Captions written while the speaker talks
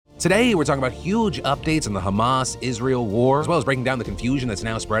Today, we're talking about huge updates on the Hamas-Israel war, as well as breaking down the confusion that's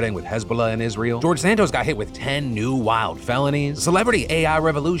now spreading with Hezbollah and Israel. George Santos got hit with 10 new wild felonies. The celebrity AI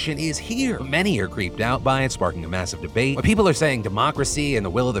revolution is here, but many are creeped out by it, sparking a massive debate. But people are saying democracy and the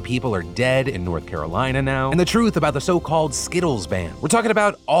will of the people are dead in North Carolina now, and the truth about the so-called Skittles ban. We're talking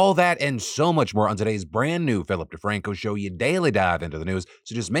about all that and so much more on today's brand new Philip DeFranco show, you daily dive into the news,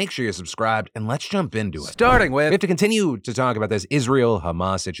 so just make sure you're subscribed and let's jump into it. Starting with, we have to continue to talk about this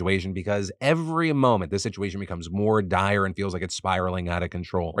Israel-Hamas situation because every moment this situation becomes more dire and feels like it's spiraling out of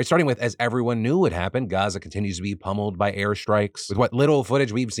control. Right, starting with, as everyone knew would happen, Gaza continues to be pummeled by airstrikes, with what little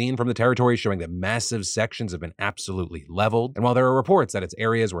footage we've seen from the territory showing that massive sections have been absolutely leveled. And while there are reports that it's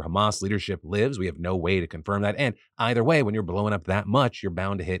areas where Hamas leadership lives, we have no way to confirm that. And either way, when you're blowing up that much, you're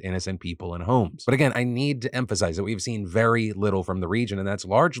bound to hit innocent people and homes. But again, I need to emphasize that we've seen very little from the region, and that's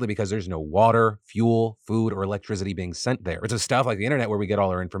largely because there's no water, fuel, food, or electricity being sent there. It's a stuff like the internet where we get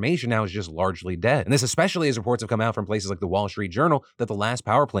all our information now is just largely dead. And this especially as reports have come out from places like the Wall Street Journal that the last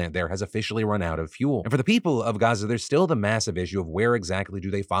power plant there has officially run out of fuel. And for the people of Gaza, there's still the massive issue of where exactly do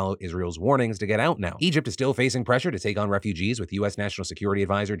they follow Israel's warnings to get out now. Egypt is still facing pressure to take on refugees, with U.S. National Security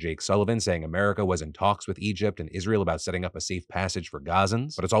Advisor Jake Sullivan saying America was in talks with Egypt and Israel about setting up a safe passage for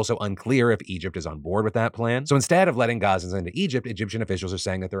Gazans. But it's also unclear if Egypt is on board with that plan. So instead of letting Gazans into Egypt, Egyptian officials are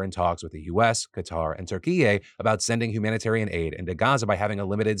saying that they're in talks with the U.S., Qatar, and Turkey about sending humanitarian aid into Gaza by having a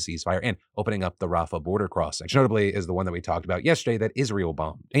limited ceasefire and opening up the Rafah border crossing, which notably is the one that we talked about yesterday that Israel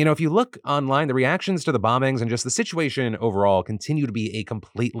bombed. And if you look online, the reactions to the bombings and just the situation overall continue to be a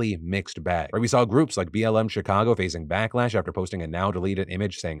completely mixed bag. Right? We saw groups like BLM Chicago facing backlash after posting a now deleted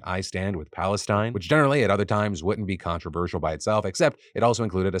image saying, "I stand with Palestine," which generally at other times wouldn't be controversial by itself, except it also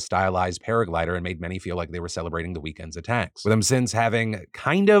included a stylized paraglider and made many feel like they were celebrating the weekend's attacks. With them since having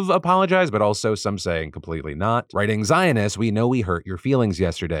kind of apologized, but also some saying completely not. Writing, "Zionists, we know we hurt your feelings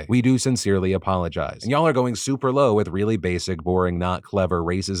yesterday. We do sincerely apologize. And y'all are going super low with really basic, boring, not clever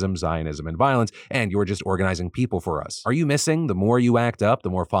racism, Zionism, and violence, and you're just organizing people for us. Are you missing? The more you act up, the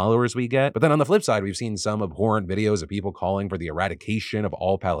more followers we get." But then on the flip side, we've seen some abhorrent videos of people calling for the eradication of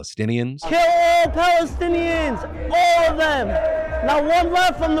all Palestinians. Kill all Palestinians! All of them! Not one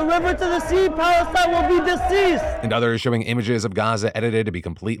left from the river to the sea. Palestine will be deceased! And others showing images of Gaza edited to be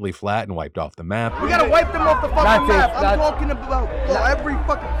completely flat and wiped off the map. We gotta wipe them off the fucking map. I'm talking about every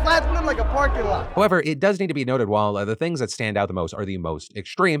fucking flatten them like a parking lot. However, it does need to be noted, while the things that stand out the most are the most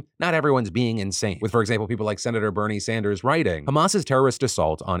extreme, not everyone's being insane. With, for example, people like Senator Bernie Sanders writing, "Hamas's terrorist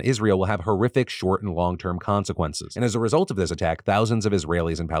assault on Israel will have horrific short and long-term consequences. And as a result of this attack, thousands of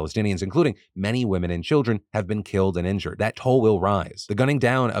Israelis and Palestinians, including many women and children, have been killed and injured. That toll will rise. The gunning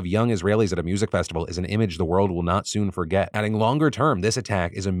down of young Israelis at a music festival is an image the world will not soon forget." Adding, longer term, this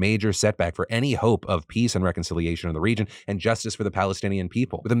attack is a major setback for any hope of peace and reconciliation in the region and justice for the Palestinian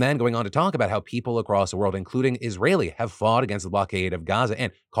people. With him then going on to talk about how people across the world, including Israeli, have fought against the blockade of Gaza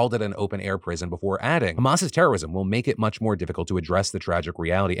and called it an open-air prison, before adding, "Hamas's terrorism will make it much more difficult to address the tragic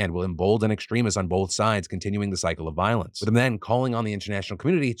reality and will embolden extremists on both sides, continuing the cycle of violence." With him then calling on the international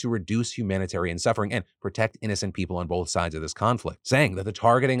community to reduce humanitarian suffering and protect innocent people on both sides of this conflict, saying that the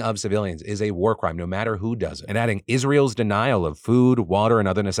targeting of civilians is a war crime no matter who does it, and adding, "Israel's denial of food, water, and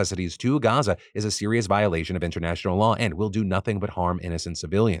other necessities to Gaza is a serious violation of international law and will do nothing but harm innocent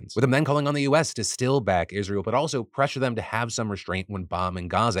civilians." With him then calling on the U.S. to still back Israel, but also pressure them to have some restraint when bombing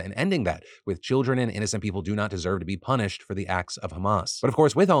Gaza, and ending that with children and innocent people do not deserve to be punished for the acts of Hamas. But of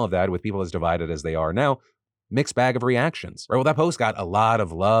course, with all of that, with people as divided as they are now, mixed bag of reactions. Right, well, that post got a lot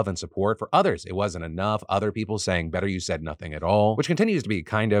of love and support. For others, it wasn't enough. Other people saying, "Better you said nothing at all," which continues to be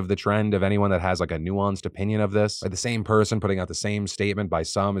kind of the trend of anyone that has like a nuanced opinion of this. Like the same person putting out the same statement by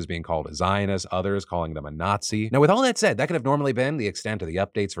some is being called a Zionist, others calling them a Nazi. Now, with all that said, that could have normally been the extent of the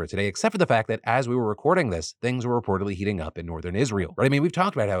updates for today, except for the fact that as we were recording this, things were reportedly heating up in northern Israel. Right? I mean, we've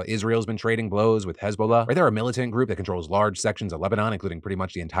talked about how Israel's been trading blows with Hezbollah. Right? They're a militant group that controls large sections of Lebanon, including pretty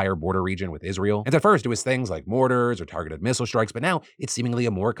much the entire border region with Israel. And at first, it was things like mortars or targeted missile strikes, but now it's seemingly a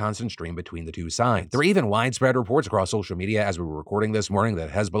more constant stream between the two sides. There were even widespread reports across social media as we were recording this morning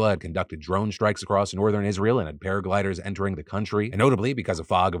that Hezbollah had conducted drone strikes across northern Israel and had paragliders entering the country. And notably, because of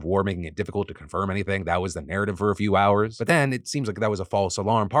fog of war making it difficult to confirm anything, that was the narrative for a few hours. But then it seems like that was a false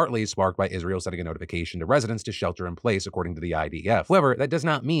alarm, partly sparked by Israel sending a notification to residents to shelter in place, according to the IDF. However, that does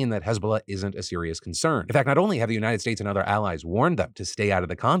not mean that Hezbollah isn't a serious concern. In fact, not only have the United States and other allies warned them to stay out of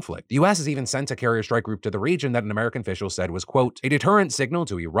the conflict, the U.S. has even sent a carrier strike group to the region region that an American official said was, quote, a deterrent signal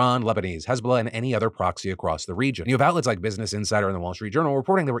to Iran, Lebanese, Hezbollah, and any other proxy across the region. And you have outlets like Business Insider and the Wall Street Journal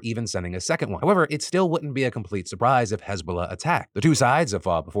reporting they were even sending a second one. However, it still wouldn't be a complete surprise if Hezbollah attacked. The two sides have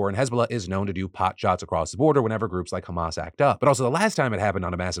fought before, and Hezbollah is known to do pot shots across the border whenever groups like Hamas act up. But also the last time it happened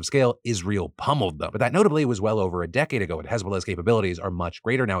on a massive scale, Israel pummeled them. But that notably was well over a decade ago, and Hezbollah's capabilities are much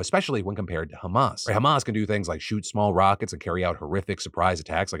greater now, especially when compared to Hamas. Right, Hamas can do things like shoot small rockets and carry out horrific surprise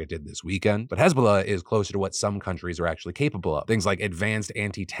attacks like it did this weekend. But Hezbollah is closer to what some countries are actually capable of. Things like advanced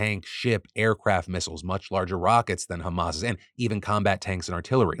anti-tank, ship, aircraft missiles, much larger rockets than Hamas's, and even combat tanks and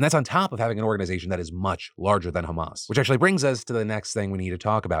artillery. And that's on top of having an organization that is much larger than Hamas. Which actually brings us to the next thing we need to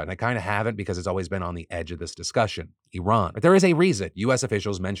talk about. And I kind of haven't because it's always been on the edge of this discussion. Iran. But there is a reason U.S.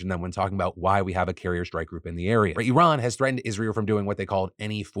 officials mention them when talking about why we have a carrier strike group in the area. Right, Iran has threatened Israel from doing what they called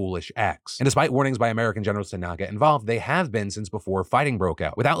any foolish acts. And despite warnings by American generals to not get involved, they have been since before fighting broke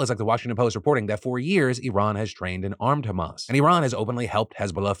out, with outlets like the Washington Post reporting that for years, Iran has trained and armed Hamas. And Iran has openly helped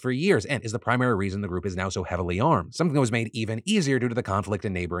Hezbollah for years and is the primary reason the group is now so heavily armed, something that was made even easier due to the conflict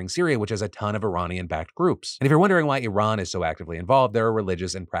in neighboring Syria, which has a ton of Iranian-backed groups. And if you're wondering why Iran is so actively involved, there are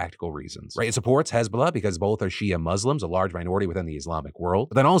religious and practical reasons. Right, it supports Hezbollah because both are Shia Muslims, a large minority within the Islamic world.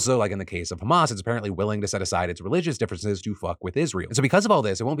 But then also, like in the case of Hamas, it's apparently willing to set aside its religious differences to fuck with Israel. And so because of all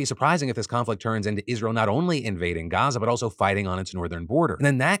this, it won't be surprising if this conflict turns into Israel not only invading Gaza, but also fighting on its northern border. And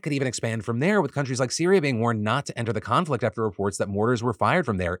then that could even expand from there, with countries like Syria being warned not to enter the conflict after reports that mortars were fired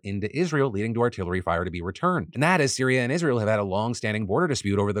from there into Israel, leading to artillery fire to be returned. And that is Syria and Israel have had a long-standing border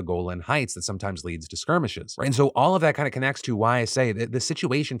dispute over the Golan Heights that sometimes leads to skirmishes. Right? And so all of that kind of connects to why I say that the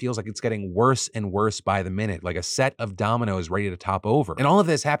situation feels like it's getting worse and worse by the minute, like a set of dominoes ready to topple over. And all of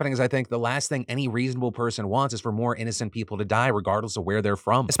this happening is, I think, the last thing any reasonable person wants is for more innocent people to die, regardless of where they're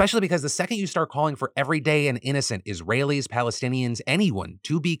from. Especially because the second you start calling for everyday and innocent Israelis, Palestinians, anyone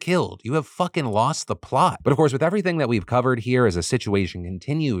to be killed, you have fucking lost the plot. But of course, with everything that we've covered here, as the situation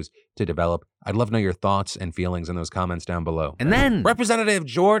continues to develop, I'd love to know your thoughts and feelings in those comments down below. And then, Representative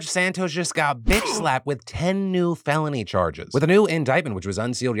George Santos just got bitch slapped with 10 new felony charges, with a new indictment which was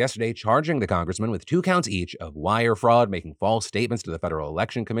unsealed yesterday charging the congressman with 2 counts each of wire fraud, making false statements to the Federal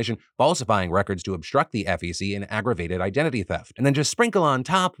Election Commission, falsifying records to obstruct the FEC, and aggravated identity theft. And then just sprinkle on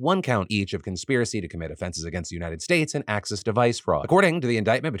top 1 count each of conspiracy to commit offenses against the United States and access device fraud. According to the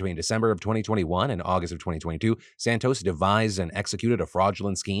indictment, between December of 2021 and August of 2022, Santos devised and executed a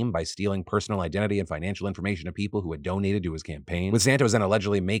fraudulent scheme by stealing personal identity and financial information of people who had donated to his campaign, with Santos then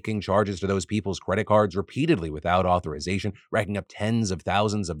allegedly making charges to those people's credit cards repeatedly without authorization, racking up tens of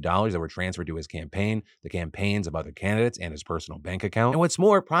thousands of dollars that were transferred to his campaign, the campaigns of other candidates, and his personal bank account. And what's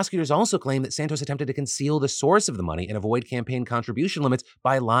more, prosecutors also claim that Santos attempted to conceal the source of the money and avoid campaign contribution limits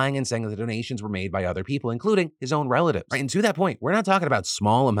by lying and saying that the donations were made by other people, including his own relatives. Right, and to that point, we're not talking about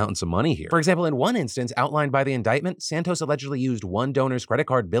small amounts of money here. For example, in one instance outlined by the indictment, Santos allegedly used one donor's credit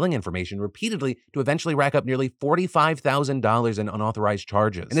card billing information repeatedly to eventually rack up nearly $45,000 in unauthorized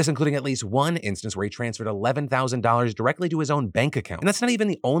charges. And this including at least one instance where he transferred $11,000 directly to his own bank account. And that's not even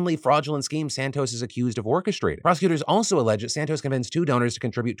the only fraudulent scheme Santos is accused of orchestrating. Prosecutors also allege that Santos convinced 2 donors to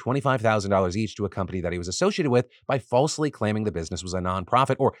contribute $25,000 each to a company that he was associated with by falsely claiming the business was a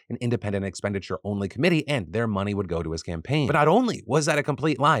nonprofit or an independent expenditure-only committee, and their money would go to his campaign. But not only was that a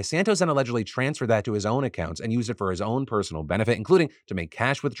complete lie, Santos then allegedly transferred that to his own accounts and used it for his own personal benefit, including to make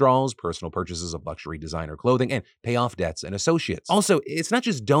cash withdrawals, personal purchases of luxury designer clothing, and pay off debts and associates. Also, it's not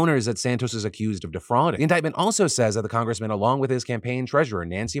just donors that Santos is accused of defrauding. The indictment also says that the congressman, along with his campaign treasurer,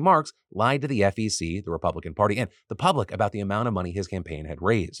 Nancy Marks, lied to the FEC, the Republican Party, and the public about the amount of money his campaign had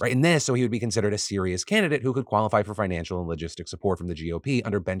raised. Right, in this, so he would be considered a serious candidate who could qualify for financial and logistic support from the GOP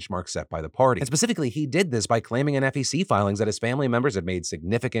under benchmarks set by the party. And specifically, he did this by claiming in FEC filings that his family members had made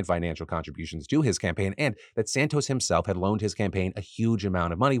significant financial contributions to his campaign, and that Santos himself had loaned his campaign a huge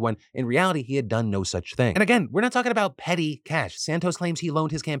amount of money when, in reality, he had done no such thing. And again, we're not talking about petty cash. Santos claims he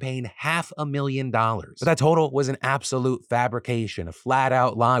loaned his campaign $500,000. But that total was an absolute fabrication, a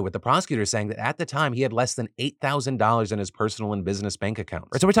flat-out lie, with the prosecutor saying that at the time he had less than $8,000 in his personal and business bank accounts.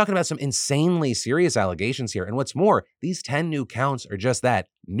 Right, so we're talking about some insanely serious allegations here. And what's more, these 10 new counts are just that,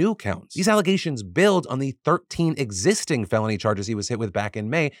 new counts. These allegations build on the 13 existing felony charges he was hit with back in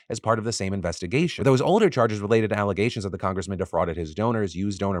May as part of the same investigation. Those older charges related to allegations that the congressman defrauded his donors,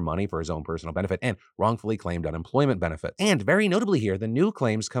 used donor money for his own personal benefit and wrongfully claimed unemployment benefits. And very notably here, the new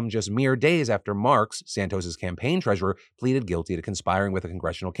claims come just mere days after Marks, Santos's campaign treasurer, pleaded guilty to conspiring with a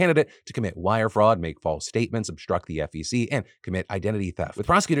congressional candidate to commit wire fraud, make false statements, obstruct the FEC, and commit identity theft, with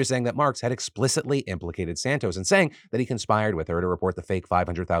prosecutors saying that Marks had explicitly implicated Santos and saying that he conspired with her to report the fake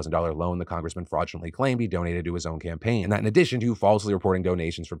 $500,000 loan the congressman fraudulently claimed he donated to his own campaign, and that in addition to falsely reporting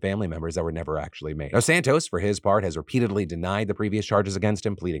donations from family members that were never actually made. Now, Santos, for his part, has repeatedly denied the previous charges against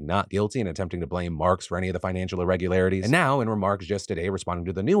him, pleading not guilty and attempting to blame Marks for any of the financial irregularities. And now, in remarks just today responding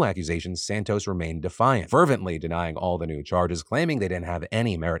to the new accusations, Santos remained defiant, fervently denying all the new charges, claiming they didn't have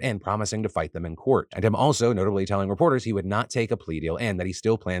any merit and promising to fight them in court. And him also notably telling reporters he would not take a plea deal and that he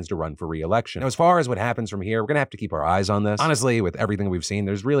still plans to run for re-election. Now, as far as what happens from here, we're going to have to keep our eyes on this. Honestly, with everything we've seen,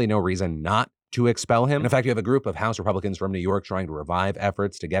 there's really no reason not to expel him. And in fact, you have a group of House Republicans from New York trying to revive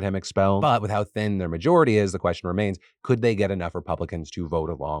efforts to get him expelled. But with how thin their majority is, the question remains, could they get enough Republicans to vote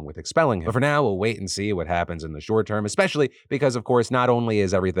along with expelling him? But for now, we'll wait and see what happens in the short term, especially because, of course, not only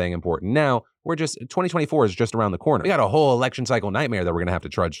is everything important now, 2024 is just around the corner. We got a whole election cycle nightmare that we're gonna have to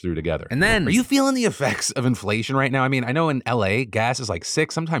trudge through together. And then, are you feeling the effects of inflation right now? I mean, I know in LA, gas is like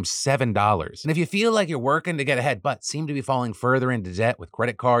 $6, sometimes $7. And if you feel like you're working to get ahead, but seem to be falling further into debt with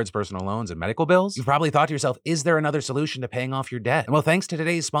credit cards, personal loans, and medical bills, you've probably thought to yourself, is there another solution to paying off your debt? And well, thanks to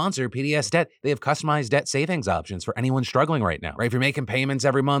today's sponsor, PDS Debt, they have customized debt savings options for anyone struggling right now. Right? If you're making payments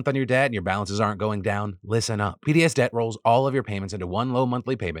every month on your debt and your balances aren't going down, listen up. PDS Debt rolls all of your payments into one low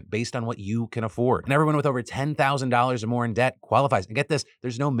monthly payment based on what you can afford. And everyone with over $10,000 or more in debt qualifies. And get this,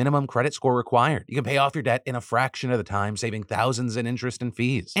 there's no minimum credit score required. You can pay off your debt in a fraction of the time, saving thousands in interest and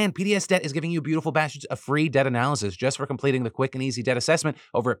fees. And PDS Debt is giving you beautiful bastards a free debt analysis just for completing the quick and easy debt assessment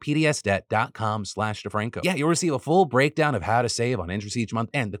over at pdsdebt.com/DeFranco. Yeah, you'll receive a full breakdown of how to save on interest each month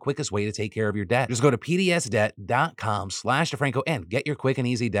and the quickest way to take care of your debt. Just go to pdsdebt.com/DeFranco and get your quick and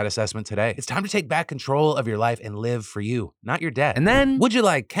easy debt assessment today. It's time to take back control of your life and live for you, not your debt. And then, would you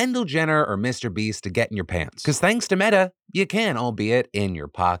like Kendall Jenner or MrBeast to get in your pants? Because thanks to Meta, you can, albeit in your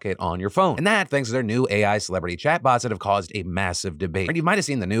pocket on your phone. And that thanks to their new AI celebrity chatbots that have caused a massive debate. And you might have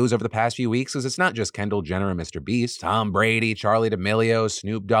seen the news over the past few weeks, because it's not just Kendall Jenner and MrBeast. Tom Brady, Charli D'Amelio,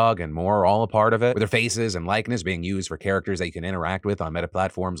 Snoop Dogg, and more are all a part of it, with their faces and likeness being used for characters that you can interact with on Meta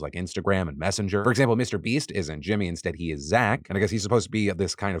platforms like Instagram and Messenger. For example, MrBeast isn't Jimmy, instead he is Zach, and I guess he's supposed to be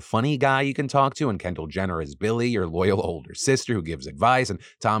this kind of funny guy you can talk to, and Kendall Jenner is Billy, your loyal older sister who gives advice, and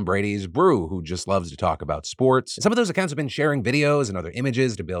Tom Brady is Brew, who just loves to talk about sports. And some of those accounts have been sharing videos and other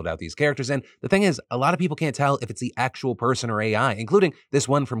images to build out these characters, and the thing is, a lot of people can't tell if it's the actual person or AI, including this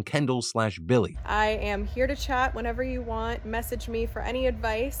one from Kendall/Billy. I am here to chat whenever you want. Message me for any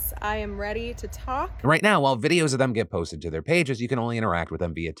advice. I am ready to talk. And right now, while videos of them get posted to their pages, you can only interact with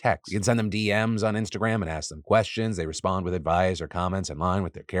them via text. You can send them DMs on Instagram and ask them questions. They respond with advice or comments in line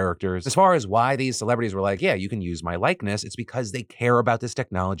with their characters. As far as why these celebrities were like, yeah, you can use my likeness, it's because they care about this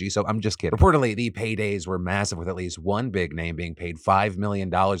technology, so I'm just kidding. Reportedly, the paydays were massive, with at least one big name being paid $5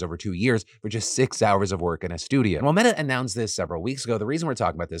 million over 2 years for just 6 hours of work in a studio. And while Meta announced this several weeks ago, the reason we're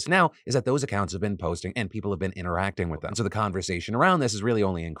talking about this now is that those accounts have been posting and people have been interacting with them. And so the conversation around this has really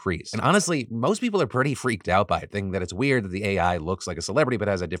only increased. And honestly, most people are pretty freaked out by it, thinking that it's weird that the AI looks like a celebrity but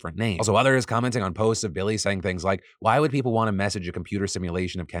has a different name. Also, others commenting on posts of Billy saying things like, why would people want to message a computer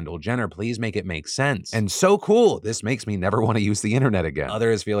simulation of Kendall Jenner? Please make it make sense. And so cool, this makes me never want to use the internet again.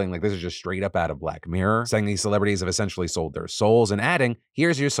 Others feeling like this is just straight up out of Black Mirror, saying these celebrities have essentially sold their souls, and adding,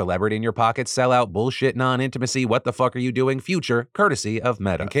 here's your celebrity in your pocket sellout bullshit non-intimacy what the fuck are you doing future, courtesy of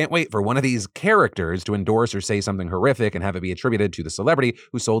Meta. And can't wait for one of these characters to endorse or say something horrific and have it be attributed to the celebrity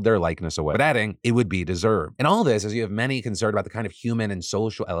who sold their likeness away. But adding, it would be deserved. And all this is you have many concerned about the kind of human and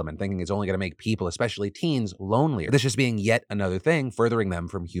social element, thinking it's only going to make people, especially teens, lonelier. This just being yet another thing furthering them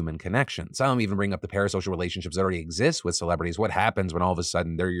from human connection. Some even bring up the parasocial relationships that already exist with celebrities. What happens when all of a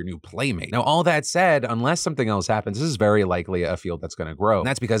sudden they're your new playmate? Now, all that said, unless something else happens, this is very likely a field that's going to grow. And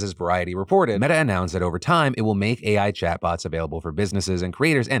that's because, as Variety reported, Meta announced that over time, it will make AI chatbots available for businesses and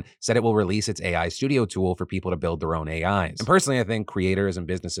creators, and said it will release its AI studio tool for people to build their own AIs. And personally, I think creators and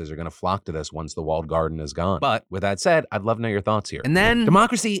businesses are going to flock to this once the walled garden is gone. But with that said, I'd love to know your thoughts here. And then,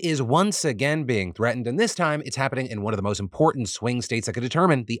 democracy is once again being threatened, and this time it's happening in one of the most important swing states that could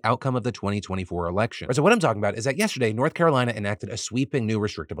determine the outcome of the 2024 election. So what I'm talking about is that yesterday, North Carolina enacted a sweeping new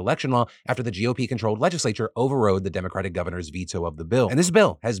restrictive election law after the GOP-controlled legislature overrode the Democratic governor's veto of the bill. And this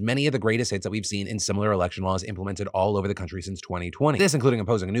bill has many of the greatest hits that we've seen in similar election laws implemented all over the country since 2020. This including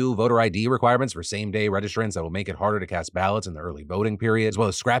imposing new voter ID requirements for same-day registrants that will make it harder to cast ballots in the early voting period, as well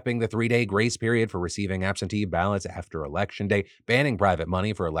as scrapping the 3-day grace period for receiving absentee ballots after Election Day, banning private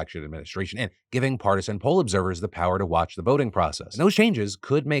money for election administration, and giving partisan poll observers the power to watch the voting process. And those changes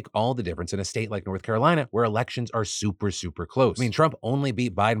could make all the difference in a state like North Carolina, where elections are super close. I mean, Trump only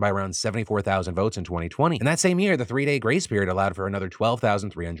beat Biden by around 74,000 votes in 2020. And that same year, the 3-day grace period allowed for another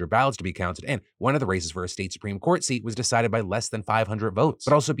 12,300 ballots to be counted, and one of the races for a state Supreme Court seat was decided by less than 500 votes.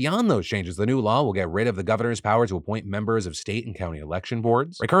 But also beyond those changes, the new law will get rid of the governor's power to appoint members of state and county election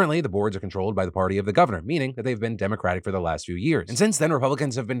boards. Right, currently, the boards are controlled by the party of the governor, meaning that they've been Democratic for the last few years. And since then,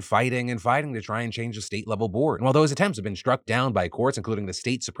 Republicans have been fighting to try and change the state-level board. And while those attempts have been struck down by courts, including the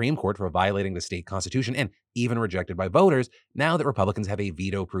state Supreme Court for violating the state constitution, and even rejected by voters, now that Republicans have a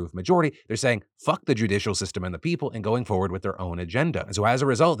veto-proof majority, they're saying, fuck the judicial system and the people, and going forward with their own agenda. And so as a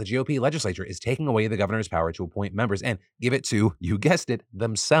result, the GOP legislature is taking away the governor's power to appoint members and give it to, you guessed it,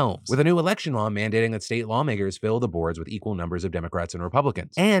 themselves, with a new election law mandating that state lawmakers fill the boards with equal numbers of Democrats and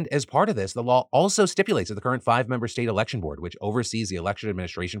Republicans. And as part of this, the law also stipulates that the current 5-member state election board, which oversees the election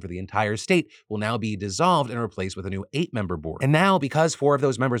administration for the entire state, will now be dissolved and replaced with a new 8-member board. And now, because 4 of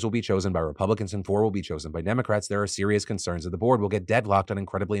those members will be chosen by Republicans and 4 will be chosen by Democrats, there are serious concerns that the board will get deadlocked on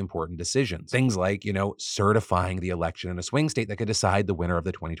incredibly important decisions. Things like, certifying the election in a swing state that could decide the winner of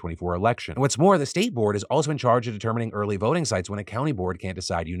the 2024 election. And what's more, the state board is also in charge of determining early voting sites when a county board can't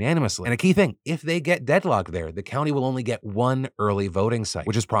decide unanimously. And a key thing, if they get deadlocked there, the county will only get 1 early voting site,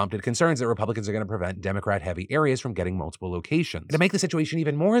 which has prompted concerns that Republicans are going to prevent Democrat-heavy areas from getting multiple locations. And to make the situation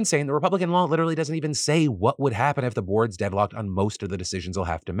even more insane, the Republican law literally doesn't even say what would happen if the board's deadlocked on most of the decisions they'll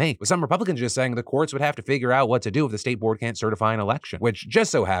have to make, with some Republicans just saying the courts would have to figure out what to do if the state board can't certify an election, which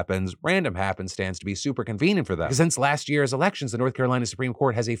just so happens, random happenstance, to be super convenient for them. Because since last year's elections, the North Carolina Supreme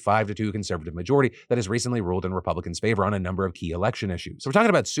Court has a 5-2 conservative majority that has recently ruled in Republicans' favor on a number of key election issues. So we're talking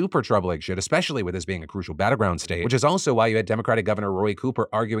about super troubling shit, especially with this being a crucial battleground state, which is also why you had Democratic Governor Roy Cooper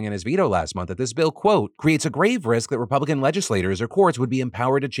arguing in his veto last month that this bill, quote, creates a grave risk that Republican legislators or courts would be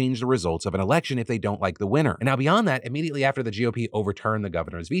empowered to change the results of an election if they don't like the winner. And now beyond that, immediately after the GOP overturned the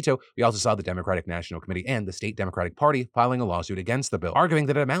governor's veto, we also saw the Democratic National Committee and the state Democratic Party filing a lawsuit against the bill, arguing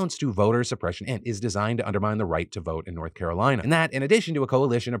that it amounts to voter suppression and is designed to undermine the right to vote in North Carolina. And that, in addition to a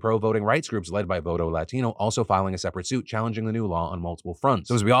coalition of pro-voting rights groups led by Voto Latino also filing a separate suit challenging the new law on multiple fronts.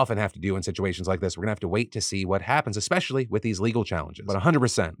 So as we often have to do in situations like this, we're gonna have to wait to see what happens, especially with these legal challenges. But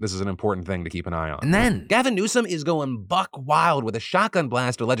 100%, this is an important thing to keep an eye on. And then, Gavin Newsom is going buck wild with a shotgun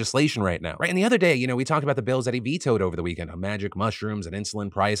blast of legislation right now. Right, and the other day, we talked about the bills that he vetoed over the weekend, on magic mushrooms, an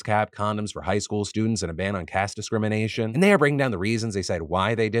insulin price cap, condoms for high school students, and a ban on caste discrimination. And they are breaking down the reasons they said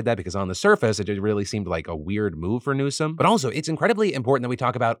why they did that, because on the surface, it just really seemed like a weird move for Newsom. But also, it's incredibly important that we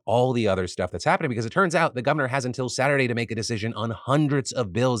talk about all the other stuff that's happening, because it turns out the governor has until Saturday to make a decision on hundreds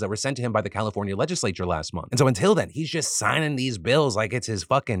of bills that were sent to him by the California legislature last month. And so until then, he's just signing these bills like it's his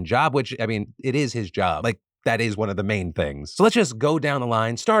fucking job, which, I mean, it is his job. Like, that is one of the main things. So let's just go down the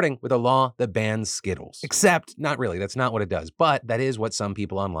line, starting with a law that bans Skittles. Except, not really, that's not what it does, but that is what some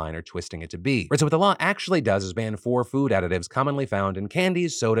people online are twisting it to be. Right, so what the law actually does is ban 4 food additives commonly found in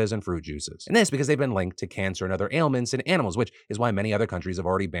candies, sodas, and fruit juices. And this because they've been linked to cancer and other ailments in animals, which is why many other countries have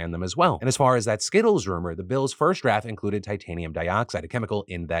already banned them as well. And as far as that Skittles rumor, the bill's first draft included titanium dioxide, a chemical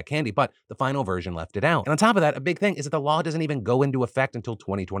in that candy, but the final version left it out. And on top of that, a big thing is that the law doesn't even go into effect until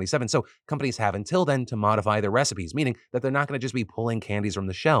 2027, so companies have until then to modify their recipes, meaning that they're not going to just be pulling candies from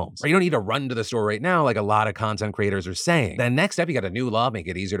the shelves. Or you don't need to run to the store right now like a lot of content creators are saying. Then next up, you got a new law make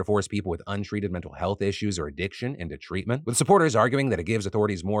it easier to force people with untreated mental health issues or addiction into treatment, with supporters arguing that it gives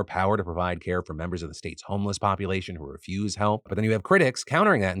authorities more power to provide care for members of the state's homeless population who refuse help. But then you have critics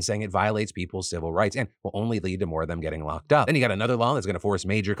countering that and saying it violates people's civil rights and will only lead to more of them getting locked up. Then you got another law that's going to force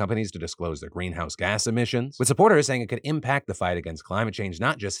major companies to disclose their greenhouse gas emissions, with supporters saying it could impact the fight against climate change,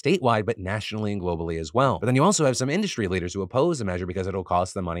 not just statewide, but nationally and globally as well. But then you also have some industry leaders who oppose the measure because it'll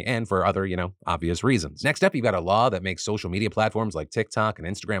cost them money and for other, obvious reasons. Next up, you've got a law that makes social media platforms like TikTok and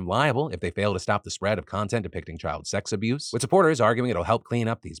Instagram liable if they fail to stop the spread of content depicting child sex abuse, with supporters arguing it'll help clean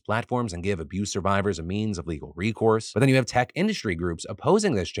up these platforms and give abuse survivors a means of legal recourse. But then you have tech industry groups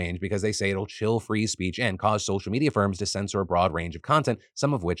opposing this change because they say it'll chill free speech and cause social media firms to censor a broad range of content,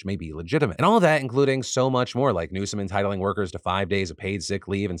 some of which may be legitimate. And all of that including so much more, like Newsom entitling workers to 5 days of paid sick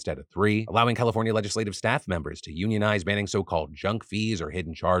leave instead of 3, allowing California legislative staff staff members to unionize, banning so-called junk fees or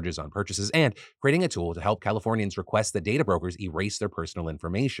hidden charges on purchases, and creating a tool to help Californians request that data brokers erase their personal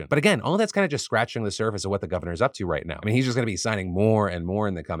information. But again, all that's kind of just scratching the surface of what the governor's up to right now. I mean, he's just going to be signing more and more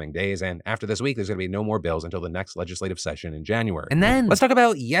in the coming days, and after this week, there's going to be no more bills until the next legislative session in January. And then let's talk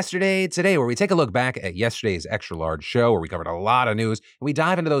about yesterday today, where we take a look back at yesterday's extra large show, where we covered a lot of news, and we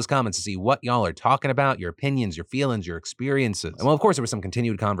dive into those comments to see what y'all are talking about, your opinions, your feelings, your experiences. And well, of course, there was some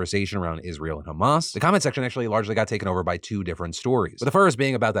continued conversation around Israel and Hamas. The comment section actually largely got taken over by two different stories, with the first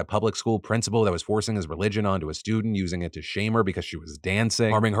being about that public school principal that was forcing his religion onto a student, using it to shame her because she was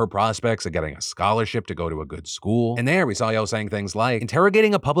dancing, harming her prospects of getting a scholarship to go to a good school. And there we saw y'all saying things like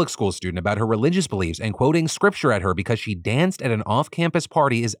interrogating a public school student about her religious beliefs and quoting scripture at her because she danced at an off-campus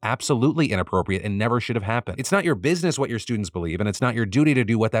party is absolutely inappropriate and never should have happened. It's not your business what your students believe, and it's not your duty to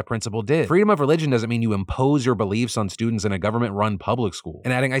do what that principal did. Freedom of religion doesn't mean you impose your beliefs on students in a government-run public school.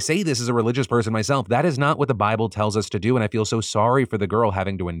 And adding, I say this as a religious person myself, that is not what the Bible tells us to do, and I feel so sorry for the girl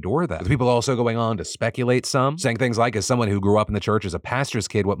having to endure that. With people also going on to speculate some, saying things like, as someone who grew up in the church as a pastor's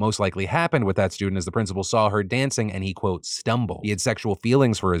kid, what most likely happened with that student is the principal saw her dancing and he, quote, stumbled. He had sexual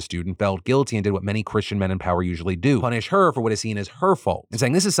feelings for his student, felt guilty, and did what many Christian men in power usually do, punish her for what is seen as her fault. And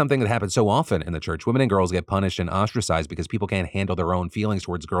saying this is something that happens so often in the church. Women and girls get punished and ostracized because people can't handle their own feelings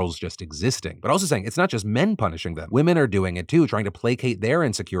towards girls just existing. But also saying it's not just men punishing them. Women are doing it too, trying to placate their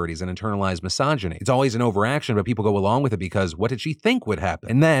insecurities and internalize misogyny. It's always an overaction, but people go along with it because what did she think would happen?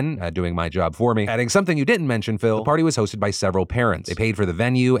 And then, doing my job for me, adding something you didn't mention, Phil, the party was hosted by several parents. They paid for the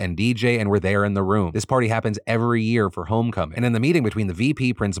venue and DJ and were there in the room. This party happens every year for homecoming. And in the meeting between the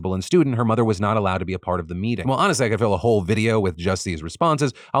VP, principal, and student, her mother was not allowed to be a part of the meeting. Well, honestly, I could fill a whole video with just these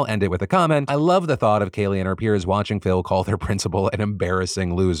responses. I'll end it with a comment. I love the thought of Kaylee and her peers watching Phil call their principal an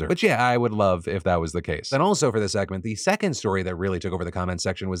embarrassing loser. But yeah, I would love if that was the case. Then also for this segment, the second story that really took over the comment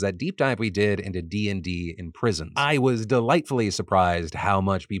section was that deep dive we did into D&D in prisons. I was delightfully surprised how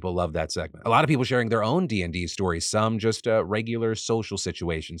much people loved that segment. A lot of people sharing their own D&D stories, some just regular social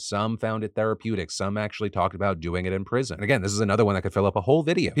situations, some found it therapeutic, some actually talked about doing it in prison. And again, this is another one that could fill up a whole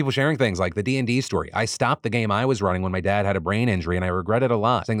video. People sharing things like the D&D story. I stopped the game I was running when my dad had a brain injury and I regret it a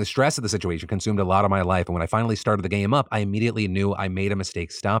lot. Saying the stress of the situation consumed a lot of my life, and when I finally started the game up, I immediately knew I made a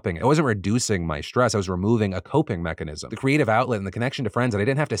mistake stopping it. I wasn't reducing my stress, I was removing a coping mechanism. The creative outlet and the connection to friends that I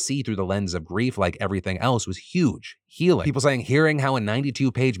didn't have to see through the lens of grief like everything else was huge. Healing. People saying hearing how a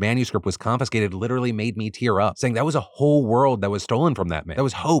 92-page manuscript was confiscated literally made me tear up. Saying that was a whole world that was stolen from that man. That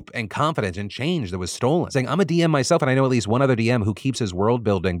was hope and confidence and change that was stolen. Saying I'm a DM myself and I know at least one other DM who keeps his world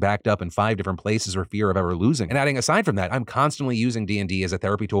building backed up in 5 different places for fear of ever losing. And adding, aside from that, I'm constantly using D&D as a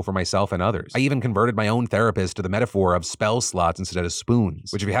therapy tool for myself and others. I even converted my own therapist to the metaphor of spell slots instead of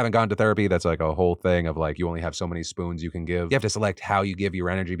spoons, which if you haven't gone to therapy, that's like a whole thing of like you only have so many spoons you can give. You have to select how you give your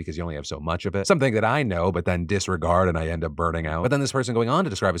energy because you only have so much of it. Something that I know but then disregard and I end up burning out. But then this person going on to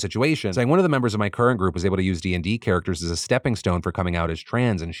describe a situation saying one of the members of my current group was able to use D&D characters as a stepping stone for coming out as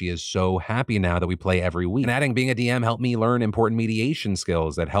trans, and she is so happy now that we play every week. And adding, being a DM helped me learn important mediation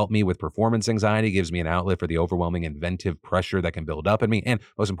skills that help me with performance anxiety, gives me an outlet for the overwhelming inventive pressure that can build up in me, and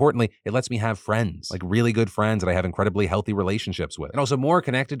most importantly, it lets me have friends, like really good friends that I have incredibly healthy relationships with. And also more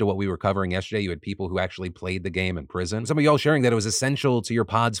connected to what we were covering yesterday, you had people who actually played the game in prison. Some of y'all sharing that it was essential to your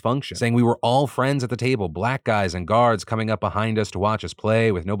pod's function, saying we were all friends at the table, black guys and guards coming up behind us to watch us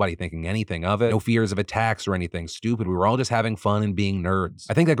play with nobody thinking anything of it, no fears of attacks or anything stupid. We were all just having fun and being nerds.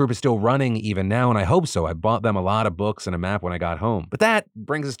 I think that group is still running even now, and I hope so. I bought them a lot of books and a map when I got home. But that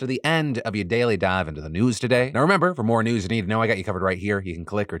brings us to the end of your daily dive into the news today. Now remember, for more news you need to know, I got you covered right here. You can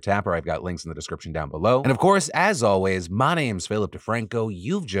click or tap, or I've got links in the description down below. And of course, as always, my name's Philip DeFranco.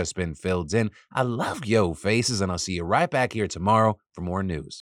 You've just been filled in. I love yo faces, and I'll see you right back here tomorrow for more news.